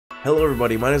Hello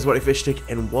everybody, my name is Fishstick,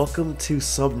 and welcome to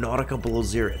Subnautica Below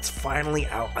Zero. It's finally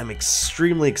out. I'm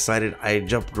extremely excited. I'm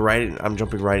jumping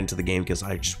right into the game because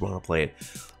I just want to play it.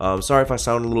 Sorry if I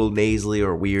sound a little nasally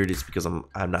or weird. It's because I'm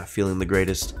not feeling the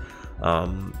greatest,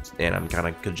 and I'm kind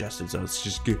of congested, so it's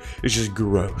just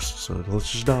gross. So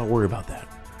let's just not worry about that.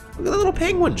 Look at the little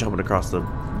penguin jumping across the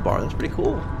bar. That's pretty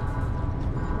cool.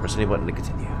 Press any button to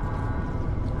continue.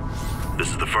 This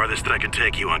is the farthest that I can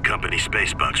take you on company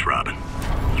space bucks, Robin.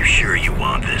 You sure you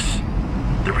want this?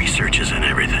 The research is in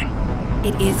everything.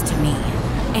 It is to me.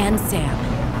 And Sam.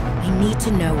 I need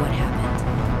to know what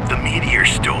happened. The meteor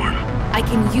storm. I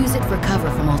can use it for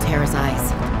cover from Altera's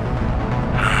eyes.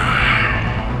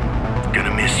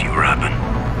 Gonna miss you, Robin.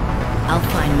 I'll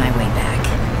find my way back.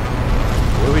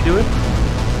 What are we doing?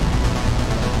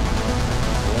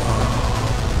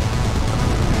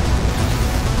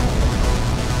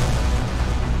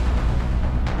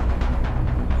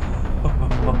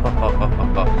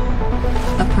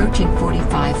 Approaching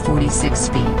 45-46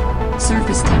 feet.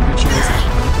 Surface temperatures.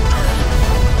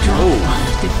 Drop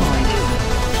pod deployed.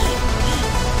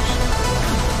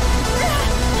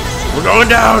 We're going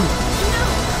down!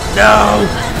 No!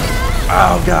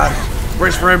 Oh god.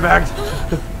 Brace for impact.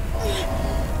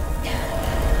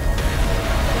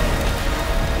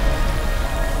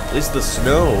 At least the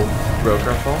snow broke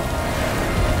our fall.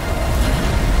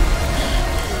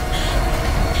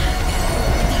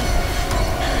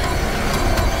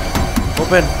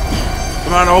 Open.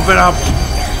 Come on, open up.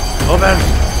 Open.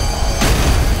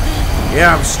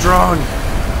 Yeah, I'm strong.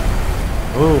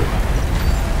 Ooh.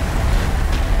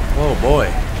 Oh boy.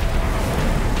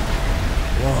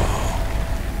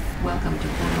 Whoa. Welcome to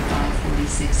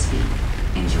 45-46 feet.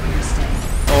 Enjoy your stay.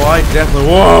 Oh, I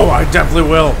definitely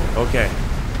will. Okay.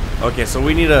 Okay, so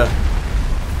we need to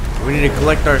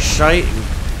collect our shite and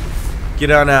get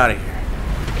on out of here.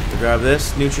 So grab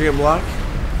this nutrient block.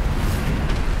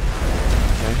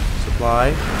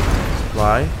 Supply.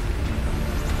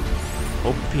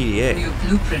 Open PDA. New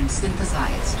blueprint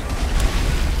synthesized.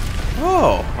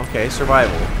 Oh, okay,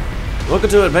 survival. Welcome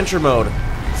to adventure mode.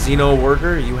 Xeno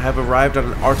worker, you have arrived on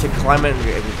an Arctic climate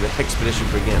and the expedition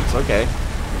begins. Okay.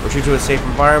 Retreat to a safe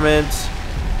environment.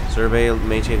 Survey,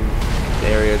 maintain the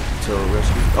area till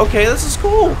rescue. Okay, this is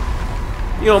cool.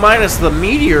 You know, minus the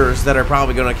meteors that are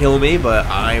probably gonna kill me, but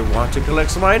I want to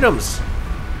collect some items.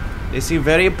 They seem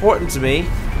very important to me.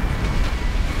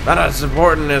 Not as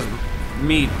important as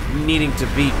me needing to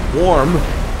be warm.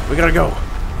 We gotta go.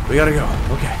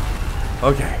 Okay.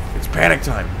 Okay. It's panic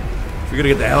time. We gotta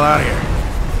get the hell out of here.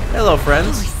 Hello,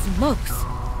 friends. Holy smokes.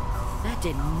 That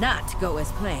did not go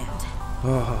as planned.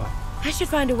 Oh. I should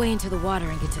find a way into the water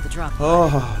and get to the drop.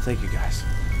 Oh, thank you guys.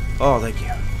 Oh, thank you.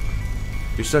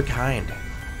 You're so kind.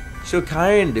 So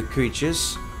kind,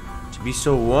 creatures. To be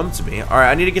so warm to me. Alright,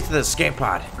 I need to get to the escape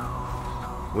pod.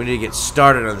 We need to get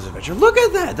started on this adventure. Look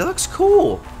at that! That looks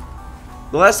cool!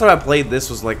 The last time I played this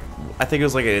was like, I think it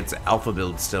was like its alpha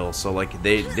build still, so like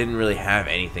they didn't really have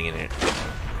anything in it.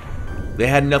 They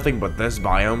had nothing but this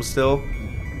biome still,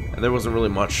 and there wasn't really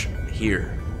much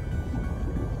here.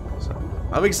 So,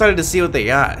 I'm excited to see what they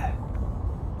got.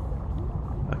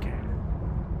 Okay.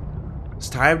 It's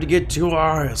time to get to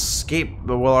our escape,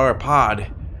 well, our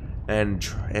pod, and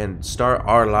start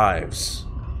our lives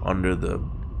under the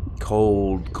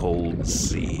cold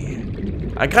sea.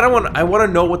 I want to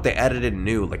know what they added in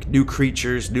new, like new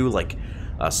creatures, new like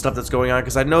stuff that's going on,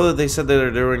 because I know that they said that they're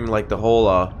doing like the whole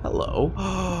hello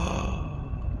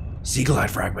sea glide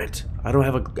fragment. I don't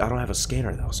have a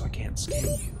scanner though, so I can't scan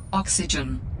you.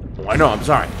 Oxygen. Oh, I know. I'm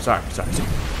sorry. Found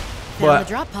But the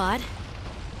drop pod.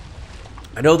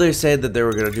 I know they said that they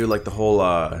were gonna do like the whole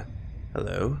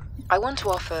hello. I want to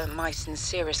offer my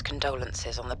sincerest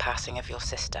condolences on the passing of your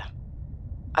sister.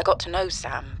 I got to know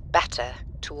Sam better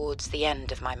towards the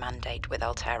end of my mandate with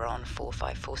Altera on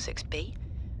 4546B,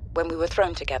 when we were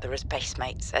thrown together as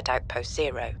basemates at Outpost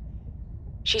Zero.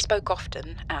 She spoke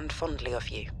often and fondly of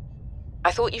you.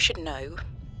 I thought you should know,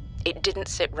 it didn't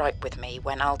sit right with me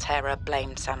when Altera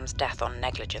blamed Sam's death on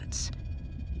negligence.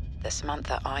 The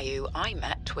Samantha Ayu I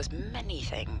met was many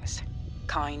things.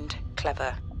 Kind,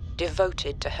 clever,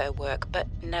 devoted to her work, but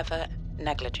never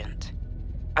negligent.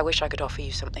 I wish I could offer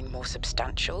you something more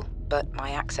substantial, but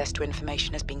my access to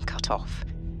information has been cut off.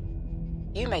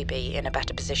 You may be in a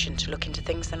better position to look into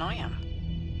things than I am.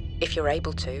 If you're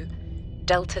able to,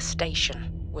 Delta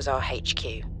Station was our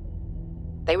HQ.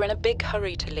 They were in a big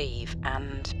hurry to leave,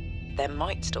 and there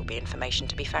might still be information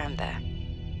to be found there.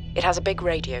 It has a big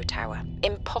radio tower,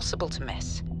 impossible to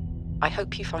miss. I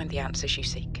hope you find the answers you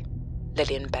seek.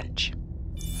 Lillian Bench.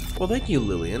 Well, thank you,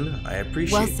 Lillian. I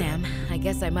appreciate Well, that. Sam, I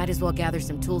guess I might as well gather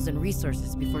some tools and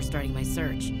resources before starting my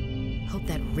search. Hope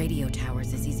that radio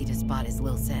tower's as easy to spot as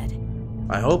Lil said.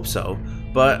 I hope so.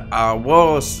 But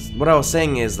what I was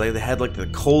saying is they had like the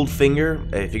cold finger.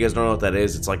 If you guys don't know what that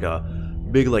is, it's like a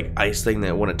big like ice thing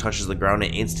that when it touches the ground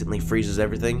it instantly freezes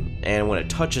everything, and when it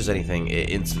touches anything it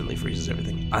instantly freezes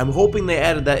everything. I'm hoping they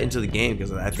added that into the game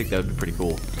because I think that would be pretty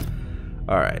cool.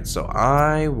 Alright, so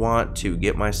I want to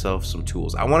get myself some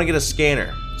tools. I want to get a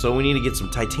scanner. So we need to get some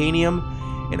titanium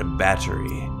and a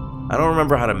battery. I don't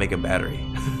remember how to make a battery.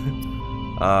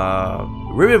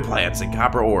 Ribbon plants and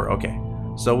copper ore. Okay,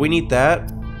 so we need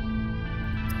that.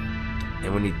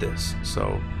 And we need this.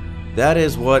 So that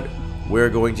is what we're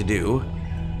going to do.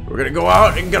 We're going to go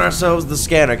out and get ourselves the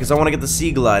scanner because I want to get the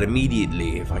Sea Glide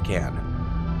immediately if I can.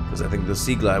 Because I think the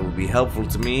Sea Glide will be helpful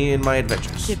to me in my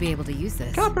adventures. Should be able to use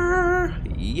this. Copper!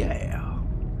 Yeah.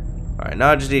 Alright,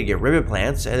 now I just need to get ribbon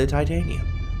plants and the titanium.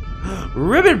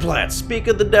 Ribbon plants! Speak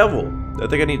of the devil! I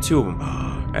think I need 2 of them.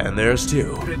 And there's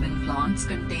 2. Ribbon plants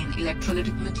contain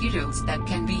electrolytic materials that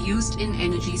can be used in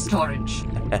energy storage.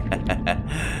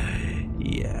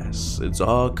 Yes, it's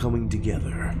all coming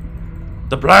together.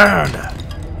 The plan!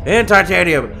 In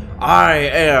titanium, I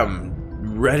am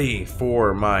ready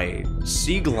for my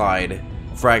Sea Glide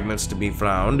fragments to be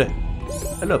found.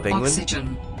 Hello, penguin.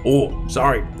 Oxygen. Oh,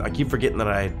 sorry. I keep forgetting that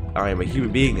I am a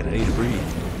human being and I need to breathe.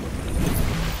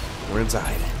 We're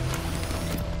inside.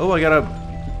 Oh, I got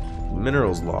a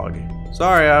minerals log.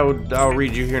 Sorry, I'll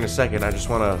read you here in a second. I just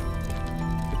want to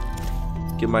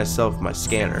give myself my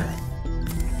scanner.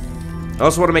 I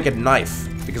also want to make a knife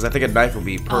because I think a knife will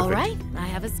be perfect. All right, I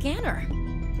have a scanner.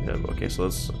 Okay, so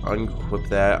let's unequip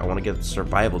that. I want to get the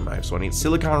survival knife, so I need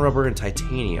silicon rubber and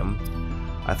titanium.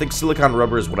 I think silicon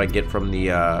rubber is what I get from the,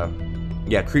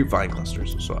 creep vine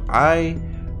clusters. So I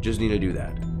just need to do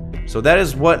that. So that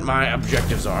is what my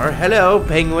objectives are. Hello,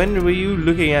 penguin. Were you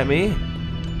looking at me?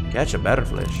 Catch a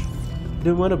bladderfish.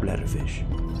 Don't want a bladderfish.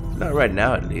 Not right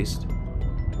now, at least.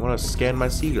 I want to scan my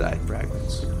Sea Glide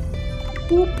fragments.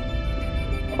 Boop.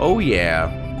 Oh,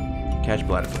 yeah. Catch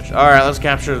bladderfish. Alright, let's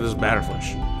capture this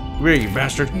bladderfish. Come here, you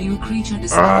bastard. New creature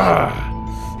discovered.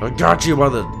 I got you by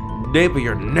the nape of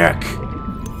your neck.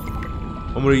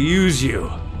 I'm gonna use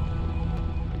you.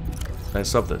 That's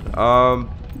something.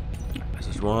 This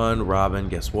is 1. Robin,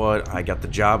 guess what? I got the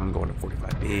job. I'm going to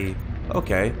 45B.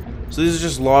 Okay. So these are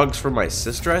just logs from my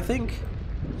sister, I think?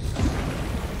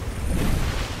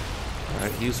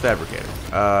 Alright, use fabricator.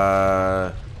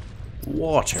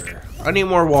 Water. I need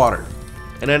more water.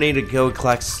 And I need to go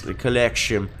collect some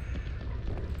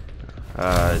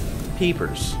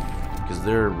peepers, because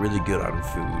they're really good on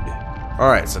food.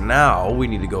 Alright, so now we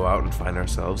need to go out and find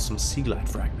ourselves some Sea Glide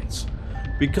fragments.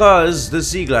 Because the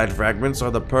Sea Glide fragments are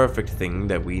the perfect thing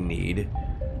that we need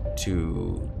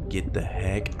to get the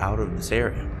heck out of this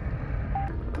area.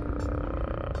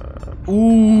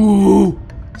 Ooh!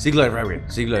 Sea Glide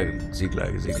fragment. Sea Glide. Sea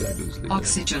Glide. Sea Glide. Sea Glide.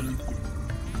 Oxygen.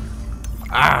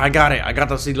 Ah, I got it. I got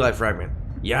the Sea Glide fragment.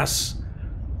 Yes.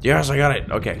 Yes, I got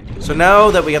it. Okay. So now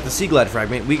that we got the Sea Glide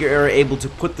fragment, we are able to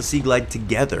put the Sea Glide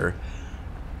together.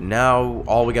 Now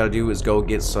all we gotta do is go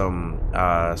get some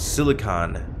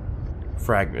silicon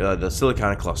the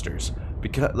silicon clusters,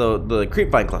 because the creep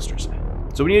vine clusters.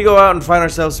 So we need to go out and find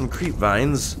ourselves some creep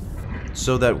vines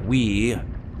so that we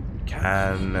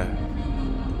can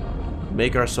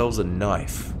make ourselves a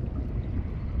knife.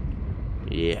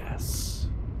 Yes.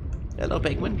 Hello,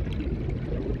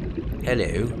 penguin.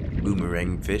 Hello,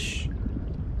 boomerang fish.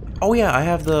 Oh yeah, I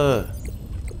have the...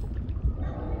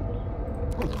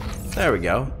 There we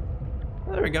go.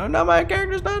 There we go. Now my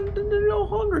character's not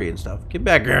hungry and stuff. Get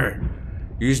back here.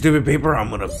 You stupid paper, I'm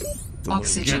gonna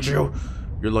get you.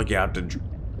 You're lucky I have to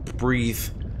breathe.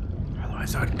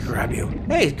 Otherwise I'd grab you.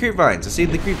 Hey, creep vines. I see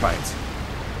the creep vines.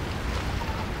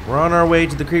 We're on our way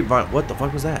to the creep vine. What the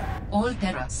fuck was that?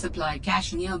 Altera supply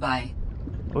cache nearby.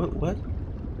 What?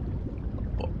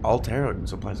 Altera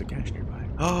supplies a cache nearby.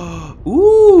 Oh,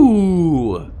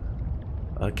 ooh!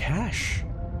 A cache.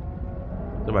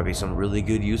 There might be some really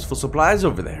good, useful supplies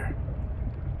over there.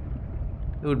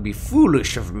 It would be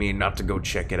foolish of me not to go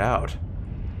check it out.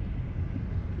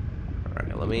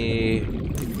 Alright, let me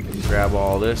grab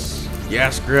all this.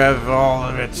 Yes, grab all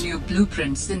of it. New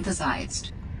blueprint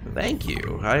synthesized. Thank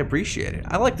you. I appreciate it.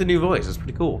 I like the new voice. It's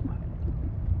pretty cool.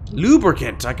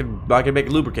 Lubricant. I can make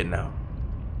lubricant now,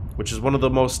 which is one of the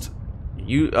most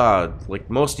used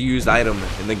item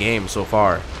in the game so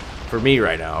far for me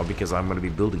right now, because I'm going to be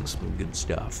building some good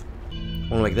stuff. Want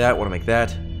to make that. Want to make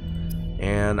that.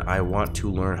 And I want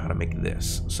to learn how to make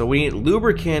this. So we need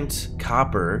lubricant,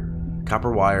 copper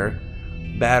wire,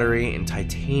 battery, and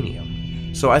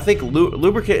titanium. So I think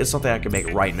lubricant is something I can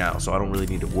make right now, so I don't really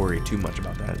need to worry too much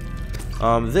about that.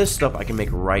 This stuff I can make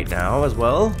right now as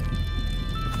well.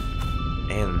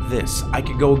 And this. I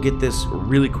could go get this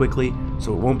really quickly,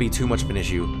 so it won't be too much of an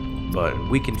issue. But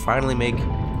we can finally make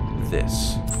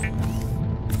this.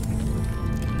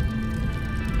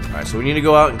 Alright, so we need to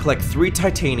go out and collect 3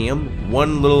 titanium,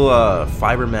 1 little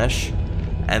fiber mesh,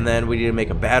 and then we need to make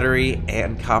a battery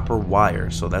and copper wire.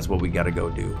 So that's what we gotta go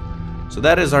do. So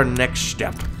that is our next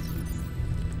step.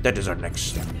 That is our next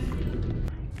step.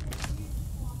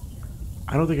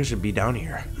 I don't think I should be down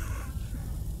here.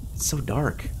 It's so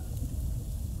dark.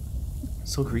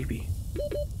 So creepy.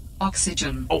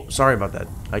 Oxygen. Oh, sorry about that.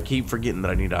 I keep forgetting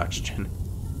that I need oxygen.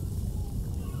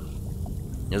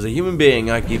 As a human being,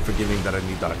 I keep forgetting that I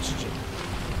need oxygen.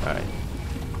 Alright.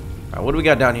 Alright, what do we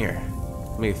got down here?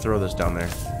 Let me throw this down there.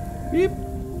 Beep.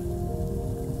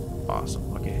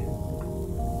 Awesome, okay.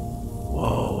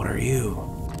 Whoa, what are you?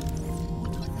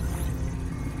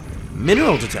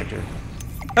 Mineral detector.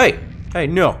 Hey! Hey,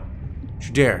 no! Don't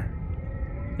you dare.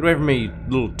 Get away from me, you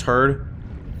little turd.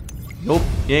 Nope,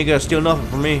 you ain't gonna steal nothing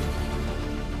from me.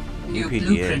 New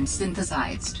blueprint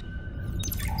synthesized.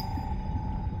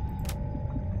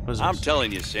 I'm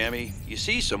telling you, Sammy, you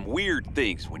see some weird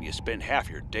things when you spend half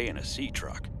your day in a sea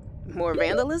truck. More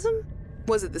vandalism?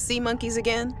 Was it the sea monkeys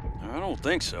again? I don't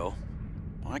think so.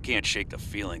 I can't shake the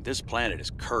feeling this planet is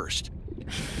cursed.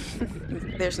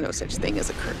 There's no such thing as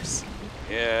a curse.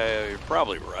 Yeah, you're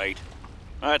probably right.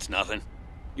 That's nothing.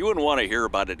 You wouldn't want to hear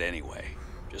about it anyway.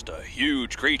 Just a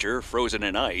huge creature frozen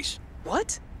in ice.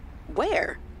 What?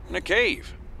 Where? In a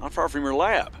cave, not far from your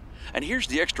lab. And here's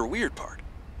the extra weird part.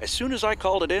 As soon as I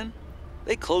called it in,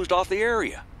 they closed off the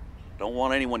area. Don't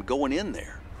want anyone going in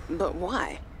there. But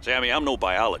why? Sammy, I'm no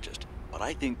biologist, but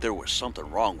I think there was something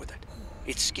wrong with it.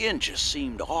 Its skin just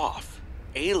seemed off.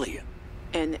 Alien.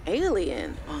 An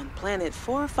alien on planet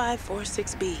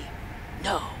 4546b.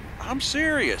 No. I'm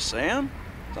serious, Sam.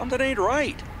 Something ain't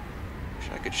right.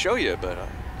 Wish I could show you, but I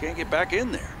can't get back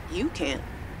in there. You can't.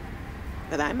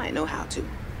 But I might know how to.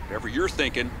 Whatever you're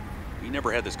thinking, we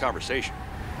never had this conversation.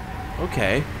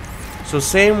 Okay. So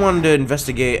Sam wanted to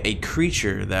investigate a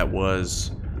creature that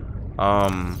was,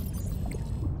 yeah,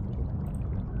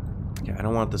 I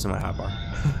don't want this in my hotbar.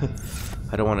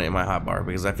 I don't want it in my hotbar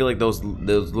because I feel like those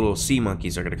little sea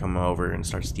monkeys are gonna come over and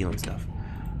start stealing stuff.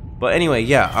 But anyway,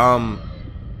 yeah,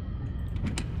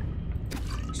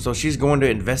 so she's going to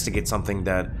investigate something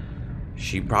that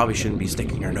she probably shouldn't be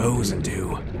sticking her nose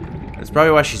into. That's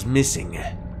probably why she's missing.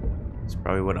 It's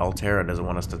probably what Altera doesn't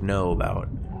want us to know about.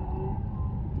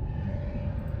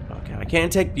 Okay, I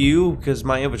can't take you because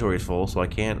my inventory is full, so I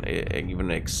can't even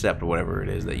accept whatever it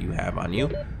is that you have on you.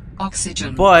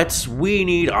 Oxygen. But we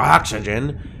need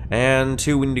oxygen, and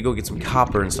 2, we need to go get some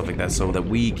copper and stuff like that so that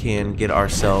we can get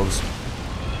ourselves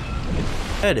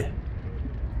head.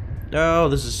 No,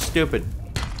 this is stupid.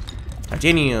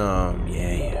 Titanium,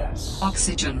 yes.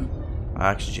 Oxygen.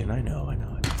 Oxygen, I know it.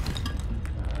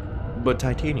 But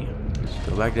titanium.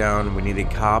 Go back down. We needed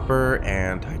copper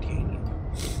and titanium.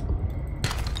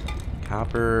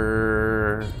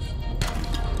 Copper,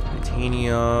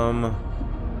 titanium.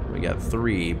 We got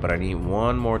 3, but I need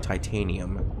 1 more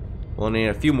titanium. Well, I need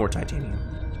a few more titanium.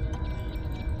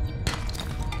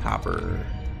 Copper.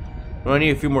 Well, I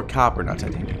need a few more copper, not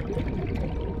titanium.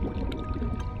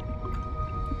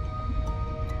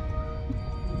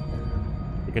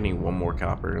 I think I need 1 more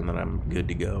copper, and then I'm good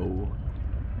to go.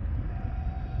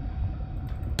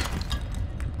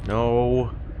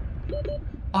 No.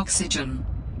 Oxygen.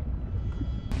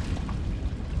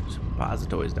 Some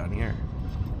positoids down here.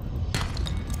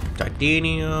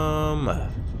 Titanium.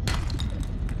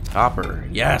 Copper.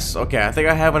 Yes. Okay, I think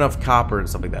I have enough copper and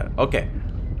stuff like that. Okay.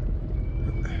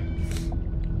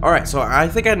 Alright, so I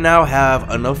think I now have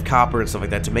enough copper and stuff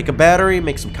like that to make a battery,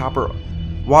 make some copper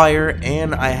wire,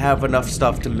 and I have enough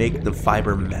stuff to make the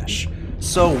fiber mesh.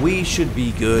 So we should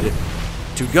be good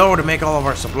to go to make all of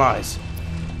our supplies.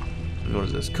 What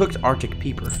is this? Cooked Arctic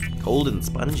peeper. Cold and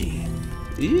spongy.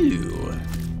 Ew.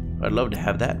 I'd love to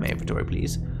have that in my inventory,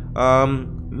 please.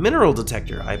 Mineral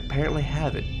detector. I apparently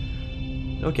have it.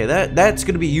 Okay, that's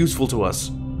going to be useful to us.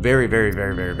 Very, very,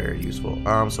 very, very, very useful.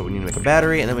 So we need to make a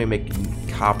battery, and then we make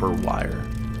copper wire.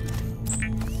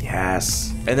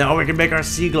 Yes. And now we can make our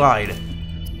sea glide.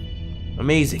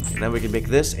 Amazing. And then we can make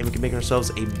this, and we can make ourselves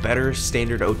a better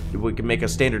standard we can make a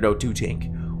standard O2 tank,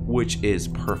 which is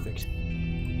perfect. So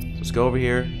let's go over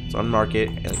here, let's unmark it,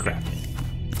 and craft it.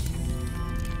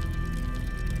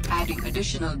 Adding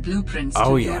additional blueprints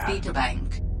Oh, to yeah. your data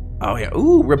bank. Oh yeah,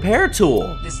 ooh, repair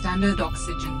tool. The standard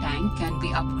oxygen tank can be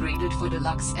upgraded for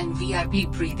deluxe and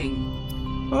VIP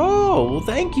breathing. Oh, well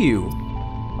thank you.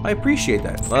 I appreciate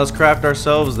that. Let us craft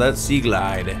ourselves that Sea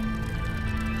Glide.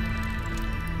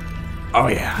 Oh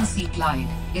yeah. The Sea Glide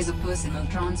is a personal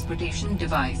transportation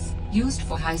device used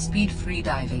for high-speed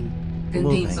freediving.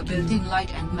 Contains a built-in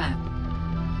light and map.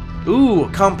 Ooh, a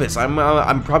compass.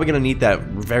 I'm probably gonna need that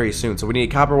very soon. So we need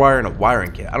a copper wire and a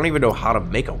wiring kit. I don't even know how to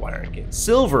make a wiring kit.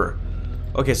 Silver.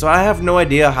 Okay, so I have no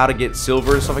idea how to get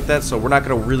silver and stuff like that. So we're not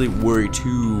gonna really worry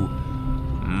too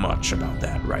much about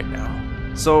that right now.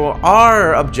 So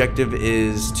our objective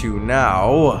is to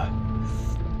now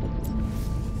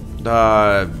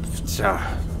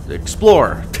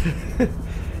explore.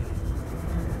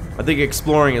 I think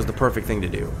exploring is the perfect thing to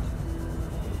do.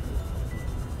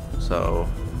 So,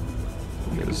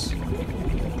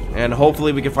 and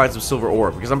hopefully we can find some silver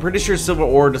ore, because I'm pretty sure silver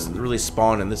ore doesn't really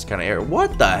spawn in this kind of area.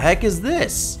 What the heck is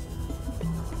this?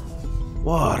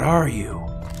 What are you?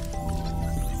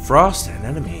 Frosted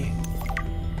enemy.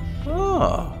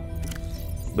 Oh.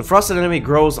 The frosted enemy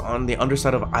grows on the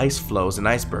underside of ice floes and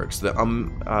icebergs. The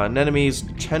anemone's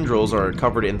tendrils are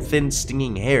covered in thin,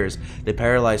 stinging hairs that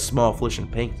paralyze small fish and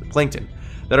plankton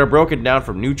that are broken down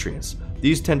from nutrients.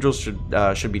 These tendrils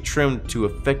should be trimmed to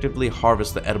effectively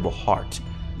harvest the edible heart.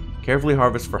 Carefully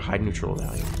harvest for high nutritional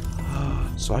value.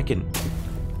 So I can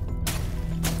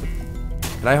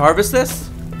I harvest this?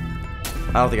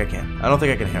 I don't think I can. I don't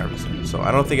think I can harvest it. So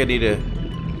I don't think I need to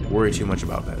worry too much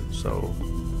about that. So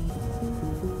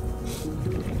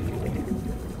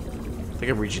I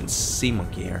think I'm reaching sea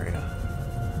monkey area.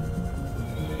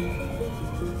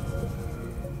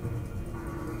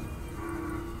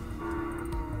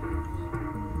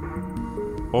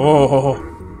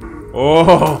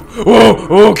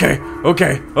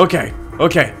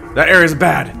 Okay. That area's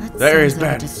bad. That area's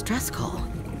bad. Distress call.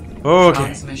 Okay.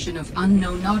 Transmission of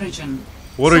unknown origin.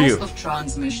 What are you? Source of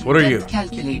transmission What are you?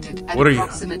 calculated at What are you?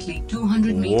 approximately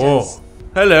 200 meters. Whoa.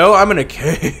 Hello, I'm in a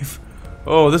cave.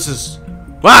 Oh, this is...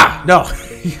 Ah! No!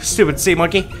 You stupid sea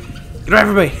monkey. Get away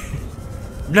from me!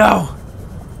 No!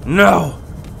 No!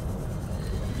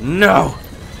 No!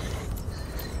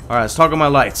 Alright, let's talk on my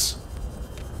lights.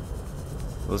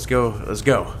 Let's go. Let's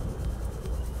go.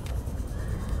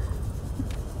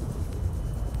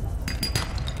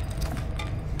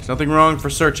 There's nothing wrong for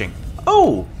searching.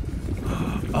 Oh!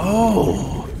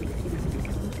 Oh!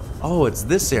 Oh, it's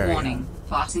this area. Warning.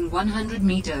 Passing 100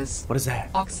 meters. What is that?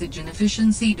 Oxygen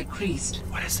efficiency decreased.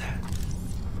 What is that?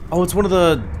 Oh, it's one of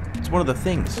the... It's one of the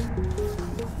things.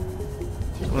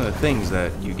 It's one of the things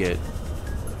that you get.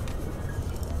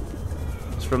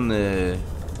 It's from the...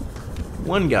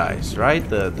 one guys, right?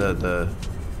 The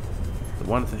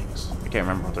one things. I can't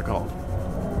remember what they're called.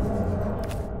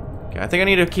 Okay, I think I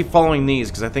need to keep following these,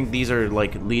 because I think these are,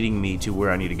 like, leading me to where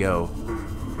I need to go.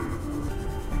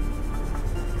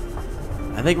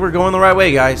 I think we're going the right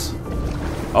way, guys.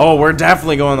 Oh, we're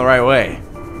definitely going the right way.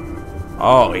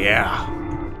 Oh, yeah.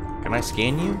 Can I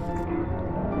scan you?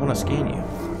 I want to scan you.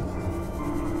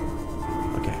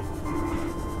 Okay.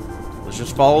 Let's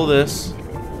just follow this.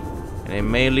 And it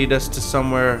may lead us to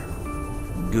somewhere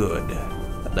good.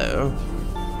 Hello.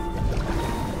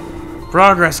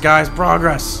 Progress, guys.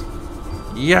 Progress.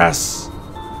 Yes.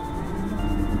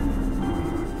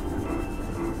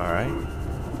 Alright.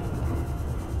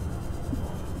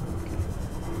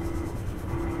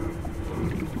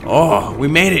 Oh, we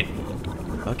made it.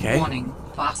 Okay. Warning.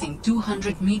 Passing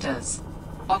 200 meters.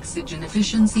 Oxygen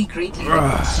efficiency greatly.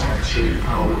 Sanctuary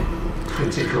power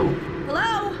critical.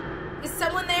 Hello? Is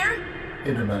someone there?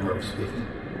 In a manner of speaking.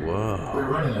 Whoa. We're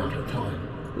running out of time.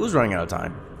 Who's running out of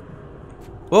time?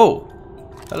 Whoa.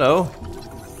 Hello.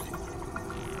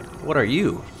 What are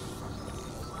you?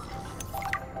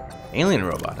 Alien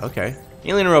robot. Okay.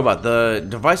 Alien robot. The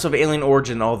device of alien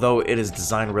origin, although it is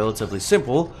designed relatively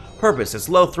simple. Purpose. Its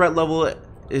low threat level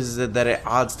is that it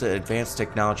odds to advanced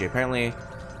technology, apparently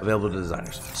available to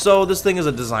designers. So this thing is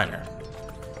a designer.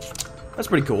 That's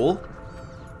pretty cool.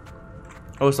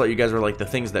 I always thought you guys were like the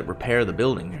things that repair the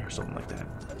building or something like that.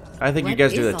 I think you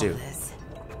guys do that too.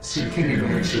 Seeking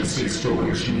emergency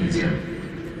storage medium.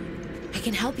 I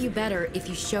can help you better if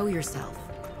you show yourself.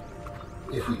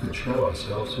 If we could show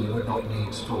ourselves, we would not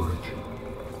need storage.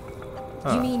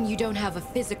 You mean you don't have a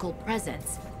physical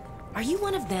presence? Are you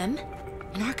one of them?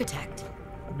 An architect?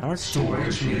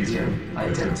 Storage medium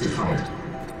identified.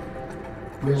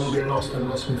 We will be lost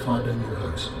unless we find a new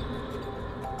host.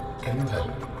 Can you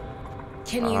help?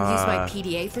 Can you use my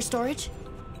PDA for storage?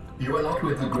 You are not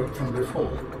with the group from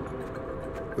before.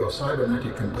 Your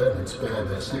cybernetic components bear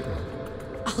their signal.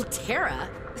 Altera?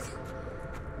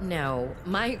 No,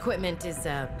 my equipment is,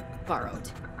 borrowed.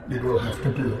 It will have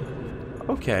to do.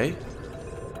 Okay.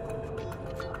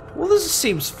 Well, this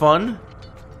seems fun.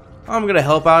 I'm gonna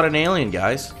help out an alien,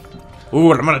 guys.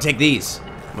 Ooh, and I'm gonna take these.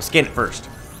 I'm gonna scan it first.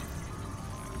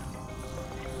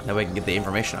 That way I can get the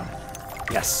information on it.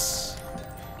 Yes.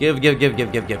 Give. I'm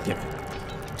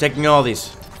taking all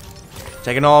these.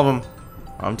 Taking all of them.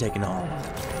 I'm taking all of them.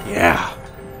 Yeah.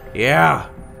 Yeah.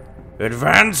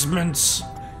 Advancements.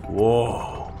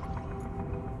 Whoa.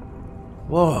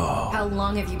 Whoa. How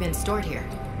long have you been stored here?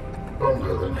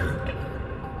 Longer than hoped.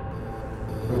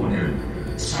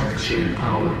 Warning. Sanctuary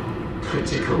power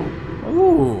critical.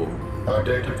 Ooh. Our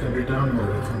data can be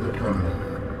downloaded from the terminal.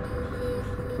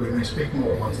 We may speak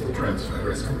more once the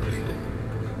transfer is completed.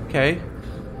 Okay.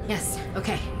 Yes,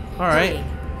 okay. Alright. Hurrying.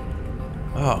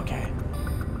 Oh, okay.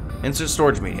 Instant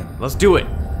storage medium. Let's do it.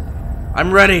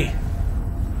 I'm ready.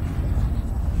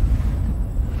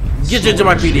 Get into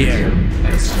my PDA.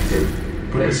 Accepted.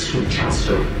 Brace for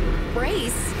transfer.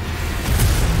 Brace?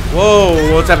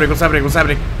 Whoa, what's happening? What's happening? What's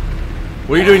happening?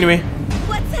 What are you doing to me?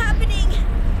 What's happening?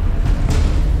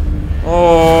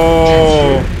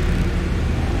 Oh.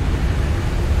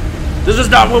 This is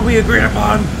not what we agreed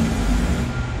upon.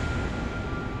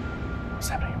 What's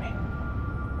happening to me?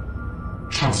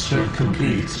 Transfer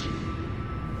complete.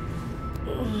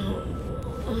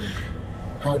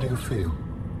 How do you feel?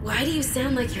 Why do you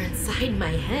sound like you're inside my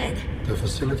head? The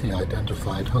facility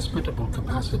identified hospitable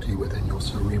capacity within your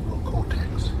cerebral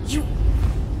cortex. You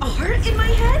are in my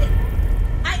head?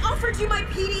 I offered you my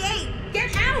PDA!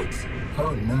 Get out!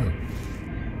 Oh no.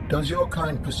 Does your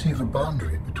kind perceive a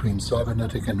boundary between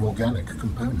cybernetic and organic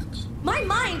components? My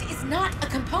mind is not a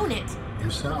component.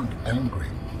 You sound angry.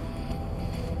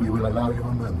 We will allow you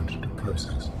a moment to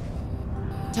process.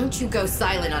 Don't you go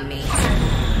silent on me.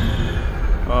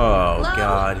 Oh, Hello?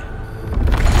 God.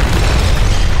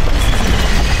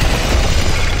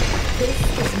 This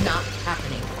is not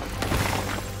happening.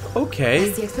 Okay.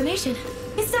 That's the explanation.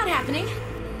 It's not happening.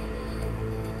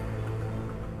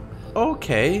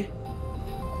 Okay.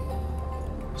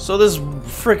 So this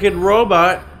frickin'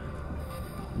 robot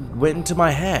went into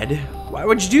my head. Why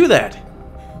would you do that?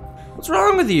 What's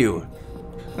wrong with you?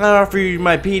 I offered you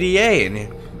my PDA and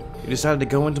you decided to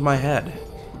go into my head.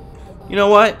 You know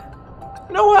what?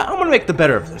 You know what? I'm gonna make the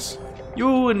better of this.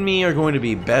 You and me are going to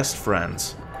be best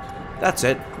friends. That's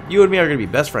it. You and me are gonna be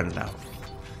best friends now.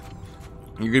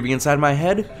 You're gonna be inside my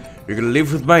head. You're gonna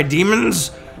live with my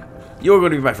demons. You're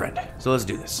gonna be my friend. So let's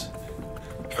do this.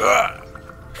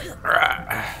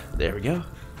 There we go.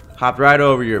 Hopped right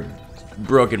over your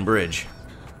broken bridge.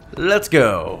 Let's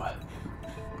go.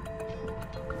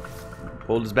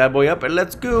 Hold this bad boy up and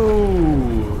let's go.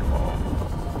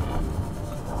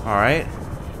 Alright.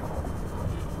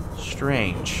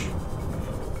 Strange.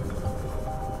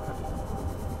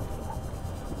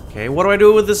 Okay, what do I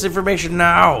do with this information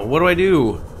now? What do I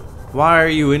do? Why are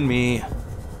you in me?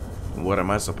 What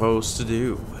am I supposed to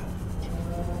do?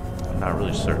 I'm not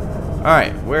really certain.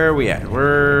 Alright, where are we at?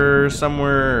 We're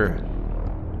somewhere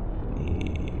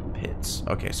in the pits.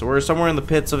 Okay, so we're somewhere in the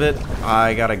pits of it.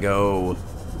 I gotta go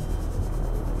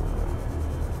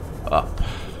up.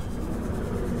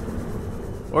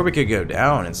 Or we could go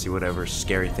down and see whatever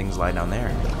scary things lie down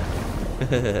there.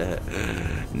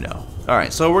 No.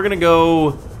 Alright, so we're gonna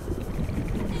go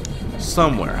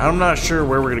somewhere. I'm not sure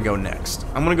where we're gonna go next.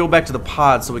 I'm gonna go back to the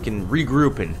pod so we can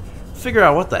regroup and figure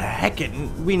out what the heck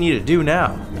we need to do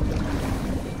now.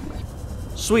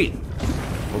 Sweet.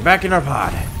 We're back in our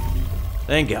pod.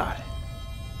 Thank God.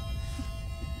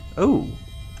 Oh.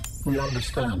 We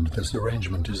understand this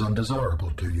arrangement is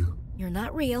undesirable to you. You're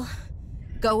not real.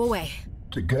 Go away.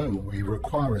 To go, we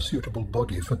require a suitable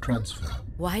body for transfer.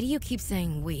 Why do you keep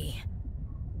saying we?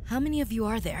 How many of you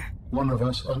are there? One of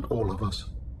us and all of us.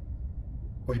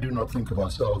 We do not think of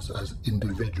ourselves as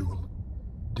individual,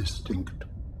 distinct.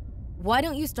 Why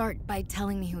don't you start by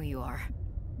telling me who you are?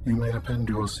 You may append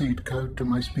your seed code to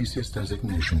my species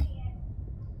designation.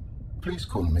 Please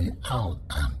call me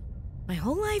Al-An. My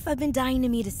whole life I've been dying to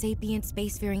meet a sapient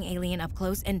spacefaring alien up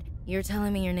close, and you're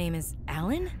telling me your name is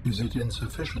Alan? Is it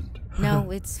insufficient? No,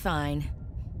 it's fine.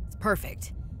 It's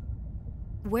perfect.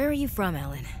 Where are you from,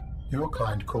 Alan? Your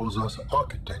kind calls us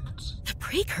architects. The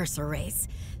precursor race?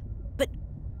 But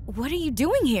what are you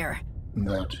doing here?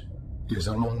 That is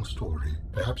a long story.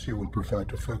 Perhaps you will prefer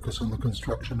to focus on the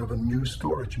construction of a new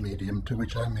storage medium to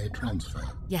which I may transfer.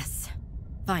 Yes.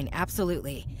 Fine,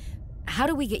 absolutely. How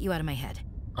do we get you out of my head?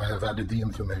 I have added the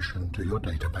information to your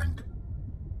databank.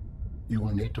 You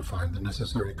will need to find the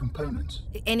necessary components.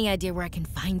 Any idea where I can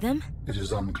find them? It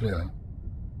is unclear.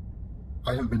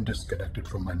 I have been disconnected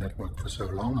from my network for so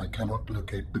long I cannot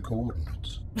locate the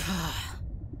coordinates.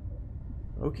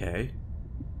 Okay.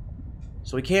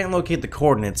 So he can't locate the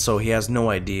coordinates, so he has no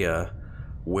idea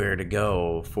where to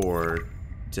go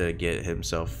to get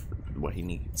himself what he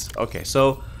needs. Okay,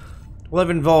 so while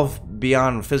I've involved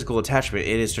beyond physical attachment,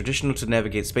 it is traditional to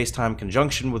navigate space-time in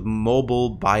conjunction with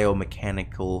mobile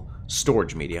biomechanical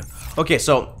storage media. Okay,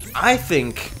 so I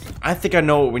think I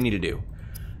know what we need to do.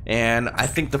 And I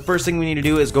think the first thing we need to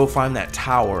do is go find that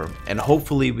tower, and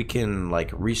hopefully we can,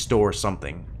 like, restore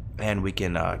something, and we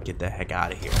can get the heck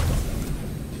out of here.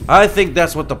 I think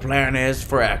that's what the plan is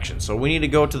for action. So we need to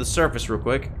go to the surface real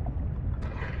quick,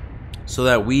 so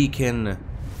that we can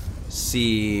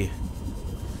see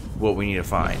what we need to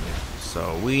find.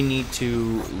 So we need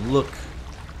to look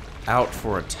out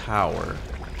for a tower.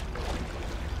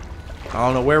 I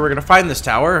don't know where we're gonna find this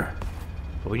tower,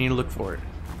 but we need to look for it.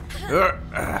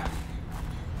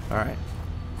 Alright.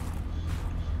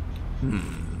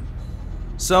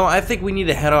 So I think we need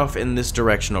to head off in this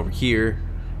direction over here,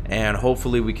 and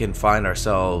hopefully we can find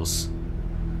ourselves,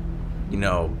 you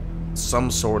know,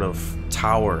 some sort of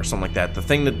tower or something like that. The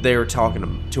thing that they were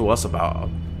talking to us about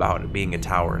it being a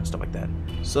tower and stuff like that.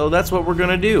 So that's what we're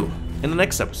gonna do in the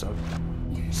next episode.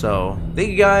 So thank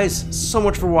you guys so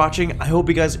much for watching. I hope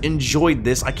you guys enjoyed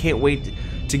this. I can't wait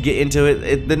to get into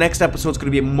it. The next episode's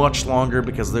going to be much longer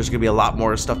because there's going to be a lot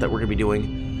more stuff that we're going to be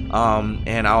doing.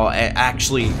 And I'll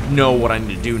actually know what I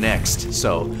need to do next.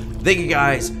 So thank you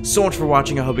guys so much for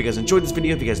watching. I hope you guys enjoyed this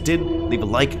video. If you guys did, leave a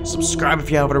like, subscribe if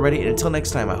you haven't already. And until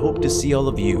next time, I hope to see all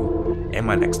of you in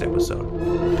my next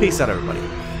episode. Peace out, everybody.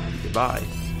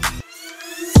 Goodbye.